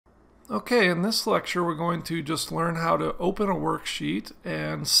Okay, in this lecture we're going to just learn how to open a worksheet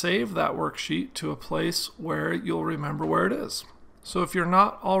and save that worksheet to a place where you'll remember where it is. So if you're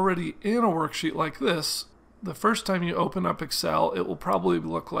not already in a worksheet like this, the first time you open up Excel, it will probably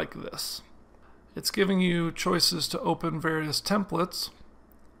look like this. It's giving you choices to open various templates,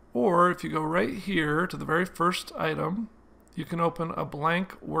 or if you go right here to the very first item, you can open a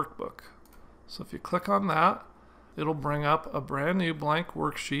blank workbook. So if you click on that, it'll bring up a brand new blank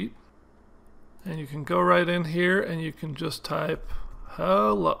worksheet. And you can go right in here and you can just type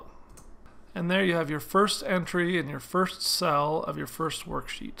hello. And there you have your first entry in your first cell of your first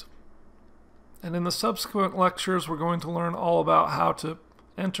worksheet. And in the subsequent lectures, we're going to learn all about how to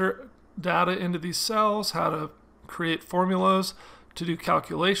enter data into these cells, how to create formulas, to do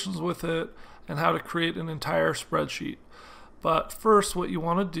calculations with it, and how to create an entire spreadsheet. But first, what you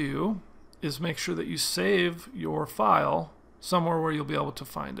want to do is make sure that you save your file somewhere where you'll be able to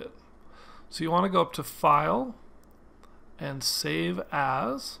find it. So you want to go up to File and Save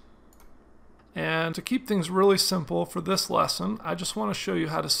As. And to keep things really simple for this lesson, I just want to show you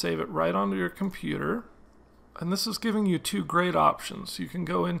how to save it right onto your computer. And this is giving you two great options. You can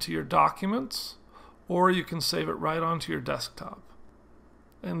go into your documents, or you can save it right onto your desktop.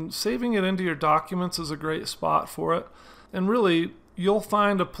 And saving it into your documents is a great spot for it. And really, you'll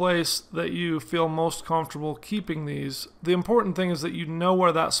find a place that you feel most comfortable keeping these. The important thing is that you know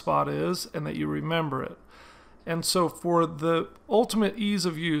where that spot is and that you remember it. And so for the ultimate ease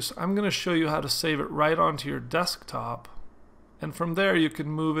of use, I'm going to show you how to save it right onto your desktop. And from there you can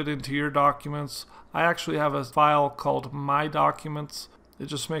move it into your documents. I actually have a file called My Documents. It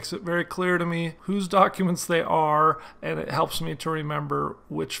just makes it very clear to me whose documents they are, and it helps me to remember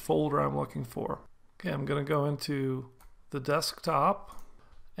which folder I'm looking for. Okay, I'm going to go into the desktop,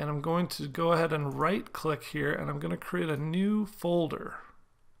 and I'm going to go ahead and right click here, and I'm going to create a new folder.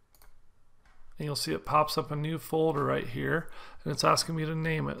 And you'll see it pops up a new folder right here, and it's asking me to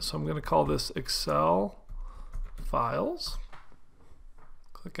name it. So I'm going to call this Excel Files.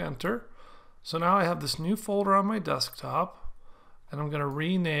 Click Enter. So now I have this new folder on my desktop, and I'm going to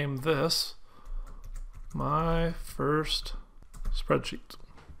rename this My First Spreadsheet.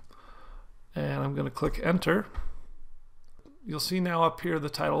 And I'm going to click Enter. You'll see now up here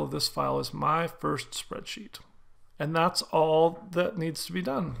the title of this file is My First Spreadsheet. And that's all that needs to be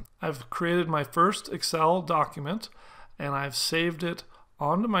done. I've created my first Excel document and I've saved it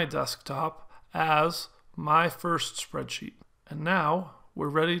onto my desktop as My First Spreadsheet. And now we're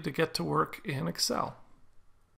ready to get to work in Excel.